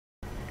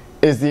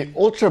Is the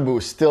Ultra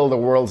Boost still the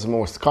world's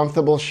most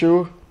comfortable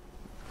shoe?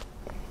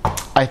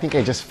 I think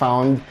I just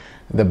found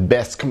the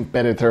best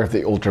competitor of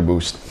the Ultra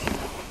Boost.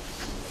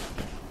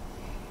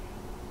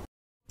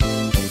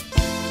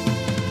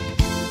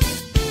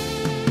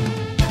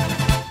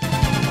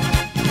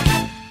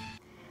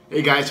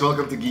 Hey guys,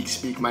 welcome to Geek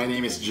Speak. My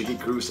name is JIGGY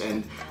CRUZ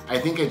and I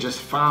think I just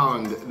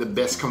found the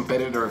best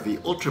competitor of the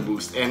Ultra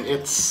Boost, and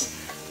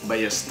it's by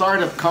a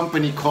startup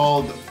company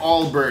called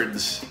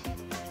ALLBIRDS.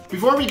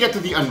 Before we get to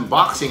the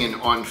unboxing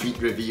and on-feet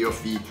review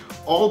of the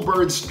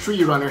ALLBIRDS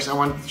Tree Runners, I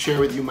want to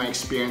share with you my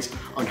experience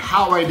on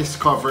how I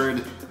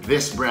discovered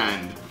this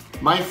brand.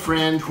 My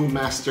friend who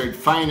mastered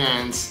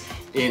finance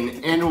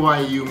in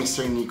NYU,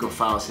 Mr. Nico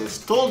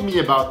Fauces, told me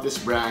about this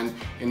brand,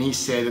 and he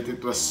said that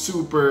it was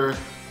super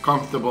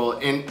comfortable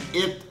and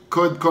it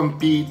could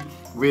compete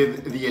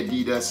with the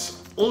Adidas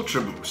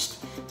Ultra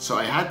Boost. So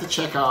I had to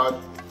check out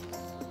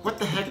what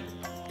the heck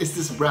is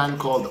this brand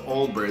called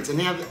ALLBIRDS, and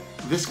they have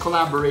this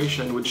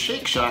collaboration with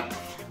Shake Shack,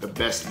 the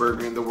best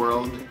burger in the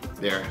world.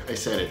 There, I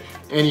said it.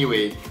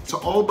 Anyway, so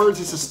ALLBIRDS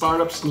is a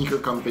startup sneaker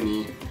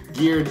company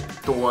geared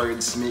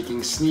towards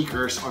making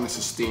sneakers on a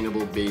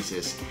sustainable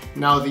basis.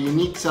 Now, the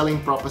unique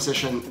selling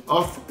proposition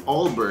of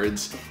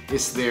ALLBIRDS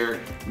is their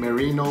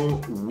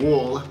merino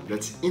wool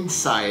that's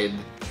inside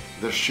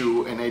the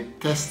shoe, and I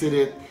tested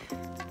it.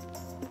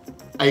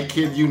 I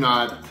kid you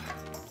not,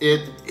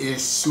 it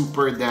is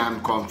super damn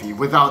comfy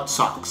without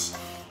socks.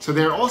 So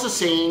they're also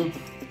saying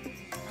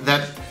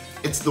that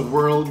it's the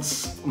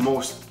world's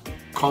most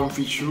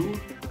comfy shoe,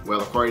 well,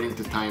 according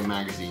to Time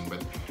magazine,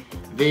 but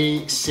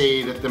they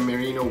say that the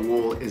merino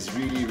wool is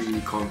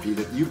really comfy,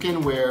 that you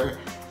can wear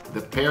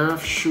the pair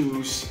of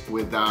shoes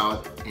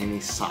without any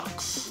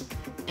socks.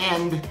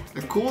 And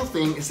the cool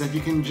thing is that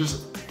you can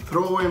just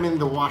throw them in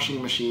the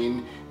washing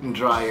machine and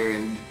dryer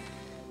and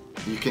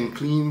you can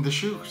clean the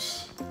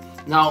shoes.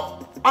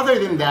 Now, other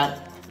than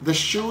that, the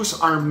shoes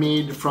are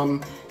made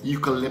from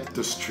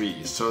eucalyptus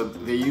trees. So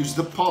they use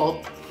the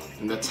pulp,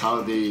 and that's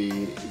how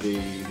they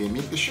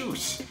make the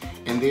shoes.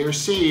 And they are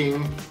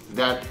saying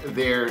that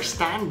their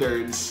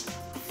standards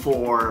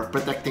for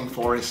protecting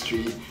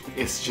forestry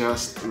is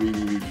just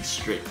really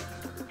strict.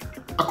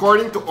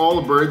 According to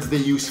ALLBIRDS, they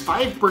use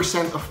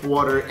 5% of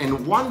water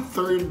and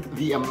 1/3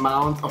 the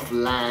amount of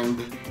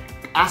land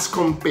as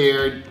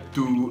compared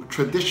to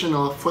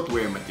traditional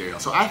footwear material.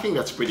 So I think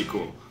that's pretty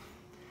cool.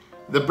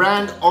 The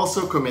brand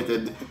also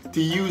committed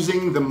to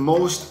using the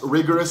most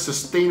rigorous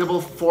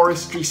sustainable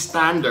forestry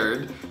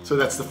standard, so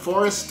that's the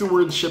Forest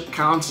Stewardship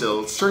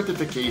Council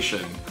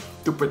certification,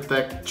 to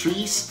protect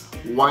trees,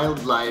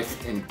 wildlife,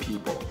 and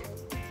people.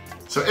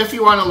 So if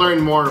you want to learn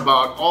more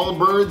about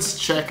ALLBIRDS,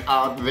 check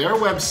out their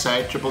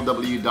website,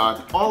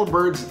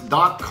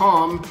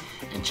 www.allbirds.com,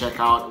 and check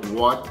out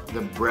what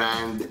the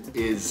brand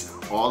is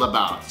all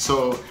about.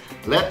 So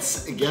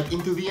let's get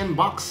into the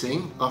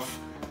unboxing of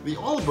the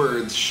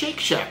ALLBIRDS Shake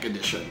Shack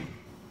edition.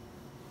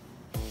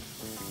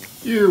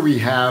 Here we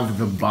have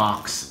the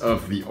box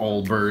of the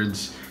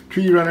ALLBIRDS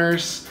Tree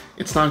Runners.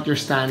 It's not your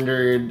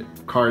standard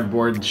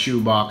cardboard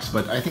shoe box,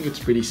 but I think it's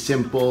pretty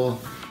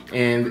simple,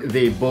 and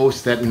they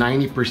boast that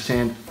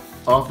 90%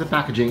 of the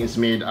packaging is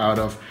made out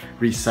of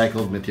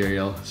recycled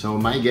material. So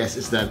my guess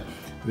is that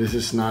this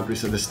is not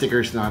the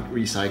sticker is not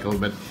recycled,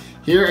 but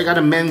here I got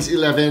a men's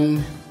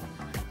 11.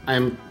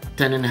 I'm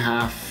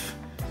 10.5,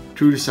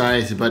 true to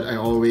size, but I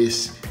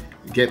always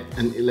get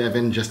an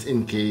 11 just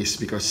in case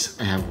because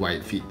I have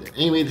wide feet.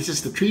 Anyway, this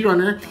is the Tree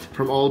Runner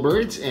from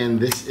ALLBIRDS,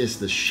 and this is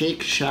the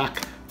Shake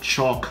Shack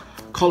Chalk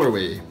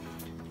colorway. You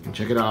can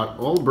check it out,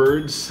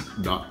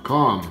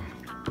 allbirds.com.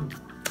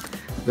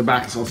 The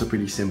back is also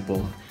pretty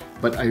simple,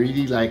 but I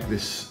really like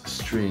this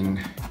string,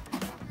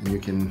 and you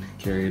can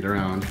carry it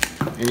around.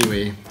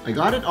 Anyway, I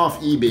got it off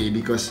eBay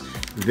because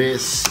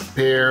this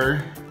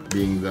pair,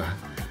 being the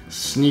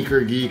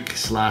sneaker geek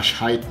slash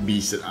hype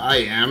beast that I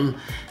am,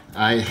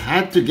 I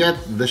had to get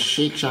the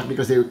Shake Shack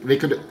because they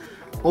could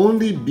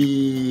only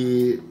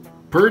be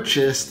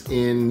purchased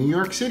in New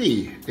York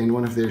City in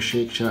one of their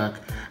Shake Shack.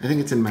 I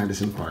think it's in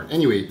Madison Park.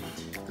 Anyway,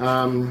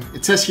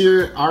 it says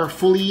here our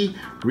fully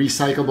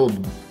recyclable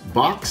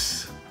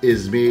box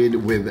is made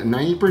with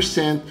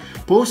 90%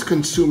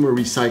 post-consumer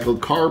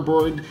recycled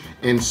cardboard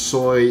and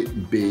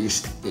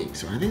soy-based ink.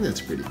 So I think that's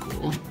pretty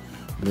cool.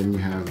 And then you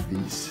have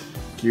these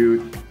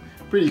cute,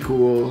 pretty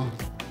cool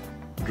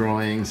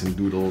drawings and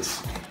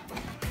doodles.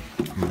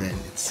 And then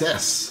it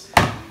says,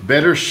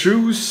 better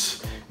shoes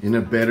in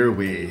a better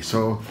way.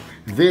 So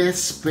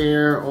this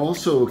pair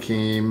also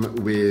came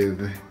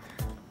with,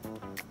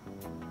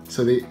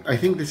 I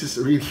think this is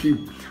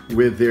really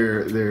with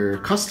their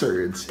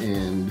custards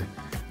and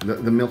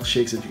the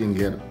milkshakes that you can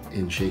get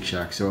in Shake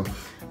Shack. So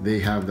they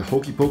have the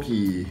Hokey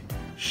Pokey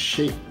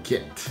Shake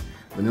Kit,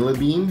 vanilla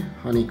bean,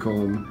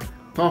 honeycomb,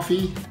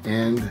 toffee,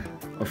 and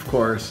of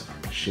course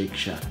Shake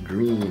Shack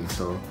green.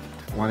 So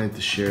I wanted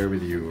to share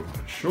with you,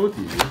 show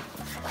to you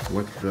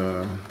what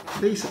the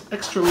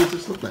extra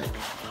lasers look like.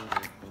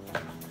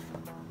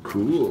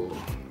 Cool.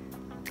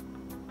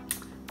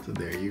 So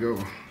there you go.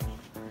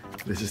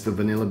 This is the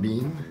vanilla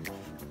bean,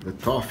 the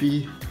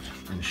toffee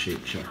and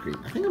Shake Shack cream.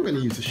 I think I'm gonna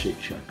use the Shake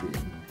Shack cream.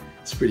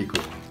 It's pretty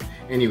cool.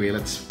 Anyway,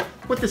 let's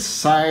put this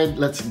aside.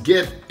 Let's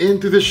get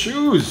into the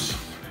shoes.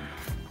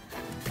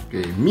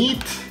 Okay,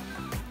 meet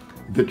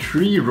the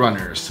Tree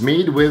Runners,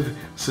 made with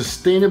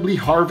sustainably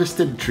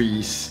harvested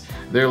trees.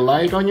 They're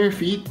light on your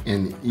feet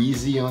and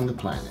easy on the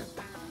planet.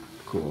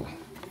 Cool.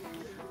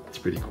 It's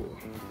pretty cool.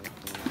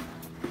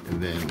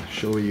 And then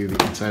show you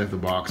the inside of the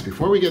box.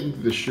 Before we get into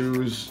the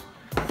shoes,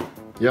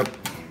 yep,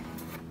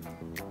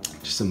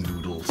 just some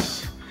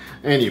doodles.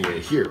 Anyway,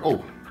 here,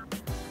 oh.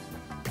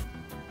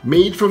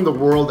 Made from the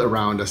world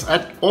around us.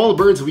 At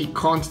Allbirds, we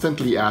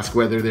constantly ask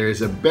whether there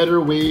is a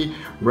better way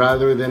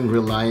rather than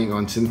relying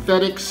on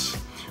synthetics.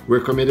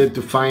 We're committed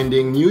to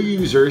finding new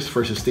users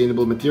for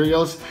sustainable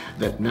materials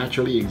that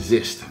naturally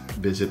exist.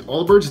 Visit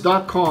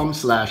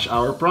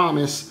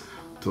allbirds.com/ourpromise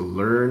to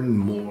learn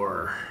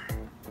more.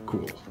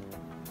 Cool.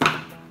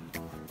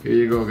 Here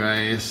you go,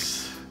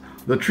 guys.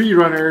 The Tree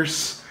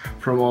Runners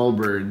from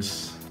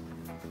Allbirds.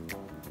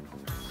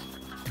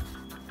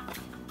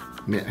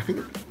 Man, I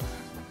think,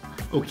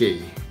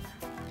 okay,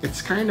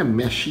 it's kind of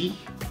meshy,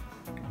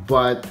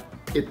 but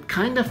it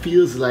kind of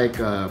feels like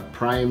a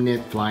Prime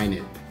Knit, Fly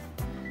Knit.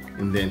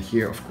 And then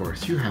here, of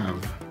course, you have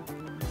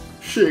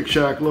Shake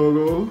Shack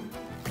logo,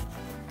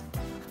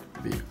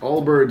 the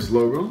Allbirds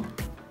logo,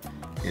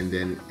 and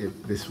then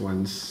this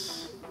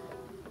one's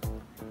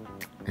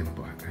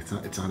embossed.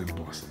 It's not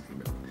embossed,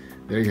 but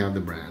there you have the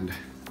brand.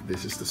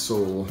 This is the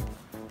sole.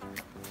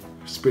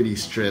 It's pretty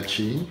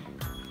stretchy.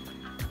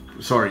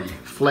 Sorry,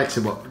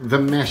 flexible. The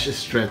mesh is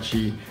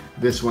stretchy.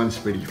 This one's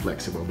pretty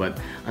flexible, but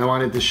I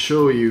wanted to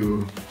show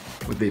you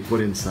what they put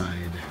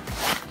inside.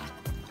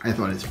 I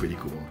thought it's pretty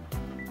cool.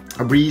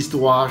 A breeze to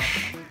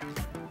wash.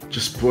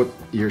 Just put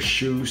your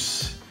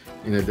shoes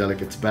in a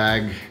delicate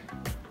bag,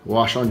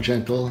 wash on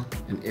gentle,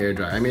 and air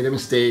dry. I made a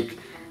mistake,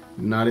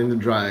 not in the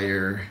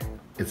dryer,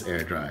 it's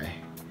air dry.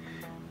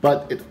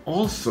 But it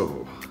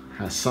also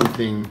has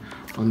something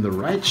on the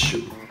right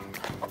shoe.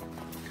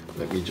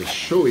 Let me just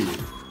show you.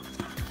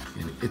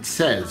 And it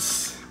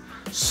says,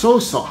 so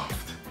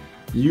soft,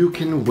 you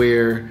can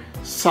wear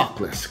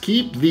sockless.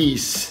 Keep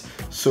these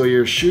so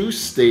your shoes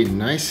stay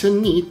nice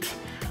and neat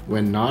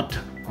when not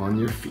on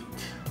your feet.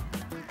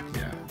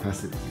 Yeah,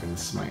 that's it. You're gonna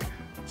smile.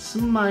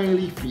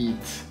 Smiley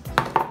feet.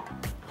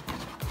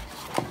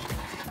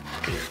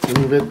 Okay, let's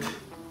move it.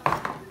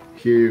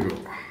 Here you go.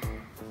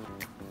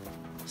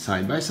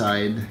 Side by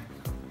side.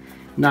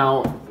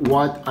 Now,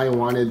 what I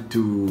wanted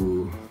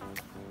to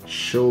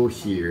show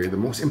here, the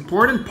most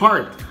important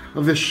part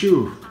of the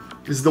shoe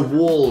is the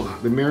wool,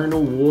 the merino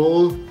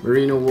wool,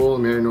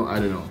 I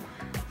don't know.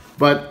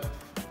 But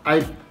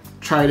I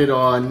tried it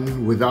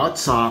on without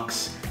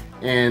socks,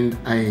 and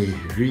I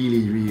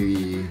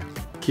really,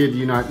 kid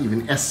you not,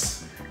 even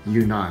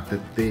you not,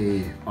 that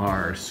they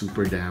are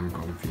super damn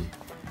comfy.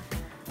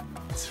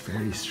 It's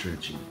very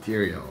stretchy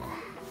material.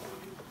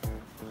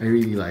 I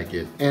really like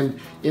it. And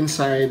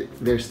inside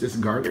there's this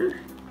garter,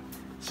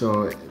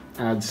 so it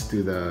adds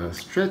to the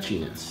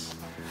stretchiness.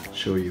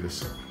 Show you the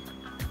sole.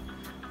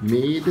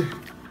 Made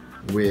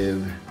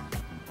with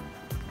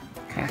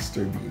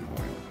castor bean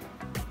oil.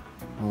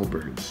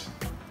 Allbirds.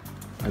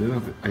 I don't know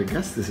if I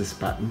guess this is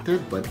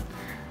patented, but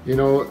you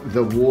know,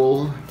 the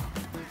wool,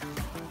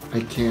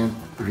 I can't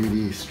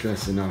really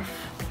stress enough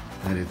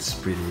that it's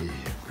pretty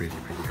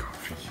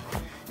comfy.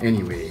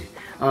 Anyway,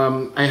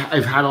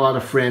 I've had a lot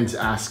of friends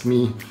ask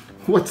me,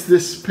 what's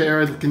this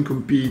pair that can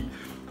compete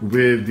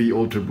with the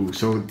Ultra Boost?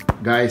 So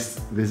guys,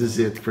 this is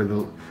it for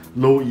the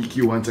low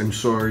EQ ones. I'm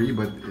sorry,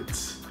 but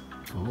it's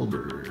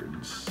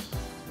Allbirds.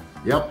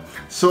 Yep.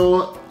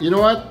 So you know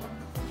what?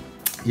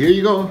 Here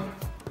you go.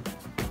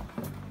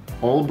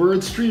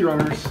 Allbirds Tree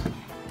Runners.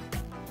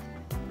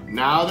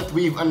 Now that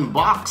we've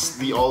unboxed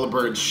the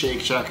Allbirds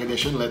Shake Shack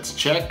edition, let's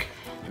check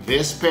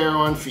this pair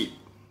on feet.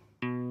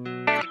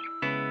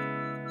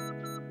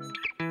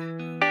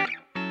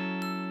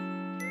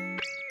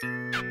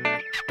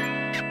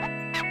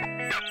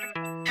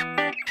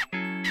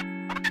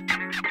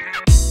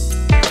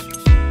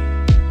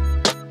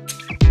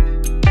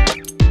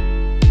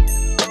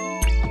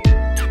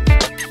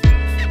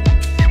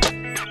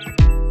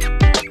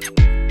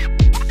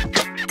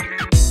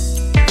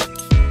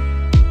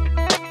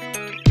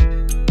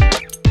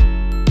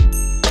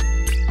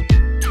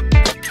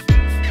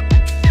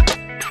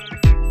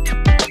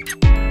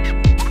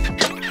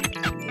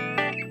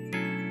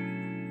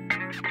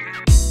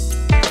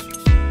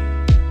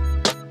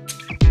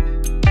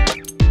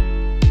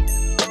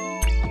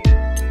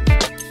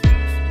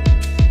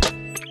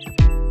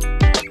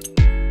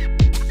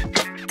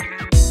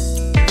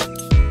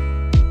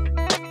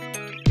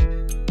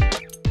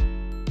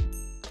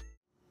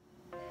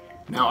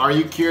 Now, are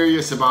you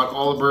curious about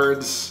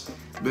Allbirds?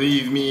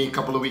 Believe me, a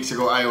couple of weeks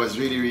ago I was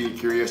really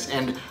curious,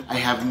 and I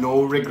have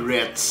no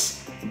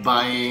regrets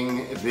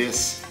buying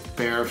this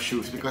pair of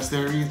shoes because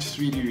they're just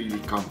really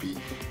comfy.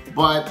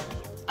 But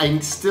I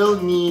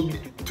still need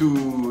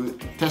to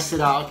test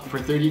it out for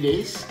 30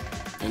 days.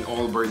 And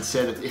Allbirds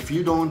said that if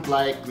you don't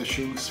like the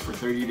shoes for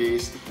 30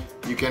 days,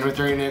 You can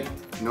return it,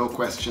 no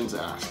questions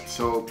asked.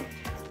 So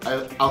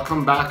I'll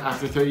come back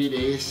after 30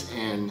 days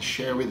and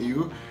share with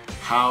you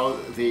how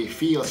they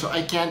feel. So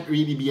I can't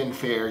really be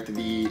unfair to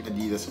the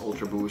Adidas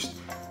Ultra Boost.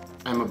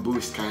 I'm a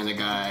Boost kind of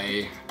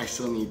guy. I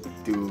still need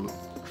to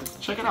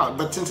check it out.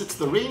 But since it's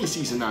the rainy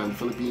season now in the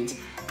Philippines,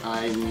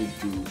 I need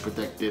to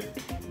protect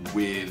it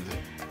with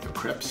the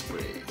crepe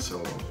spray.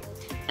 So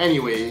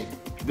anyway,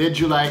 did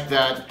you like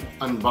that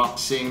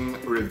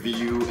unboxing,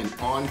 review, and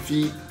on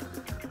feet?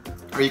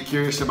 Are you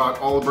curious about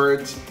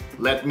Allbirds?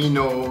 Let me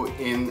know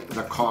in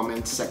the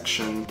comment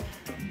section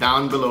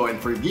down below.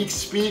 And for Geek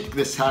Speak,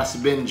 this has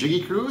been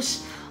Jiggy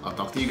Cruz. I'll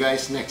talk to you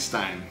guys next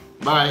time.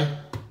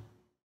 Bye!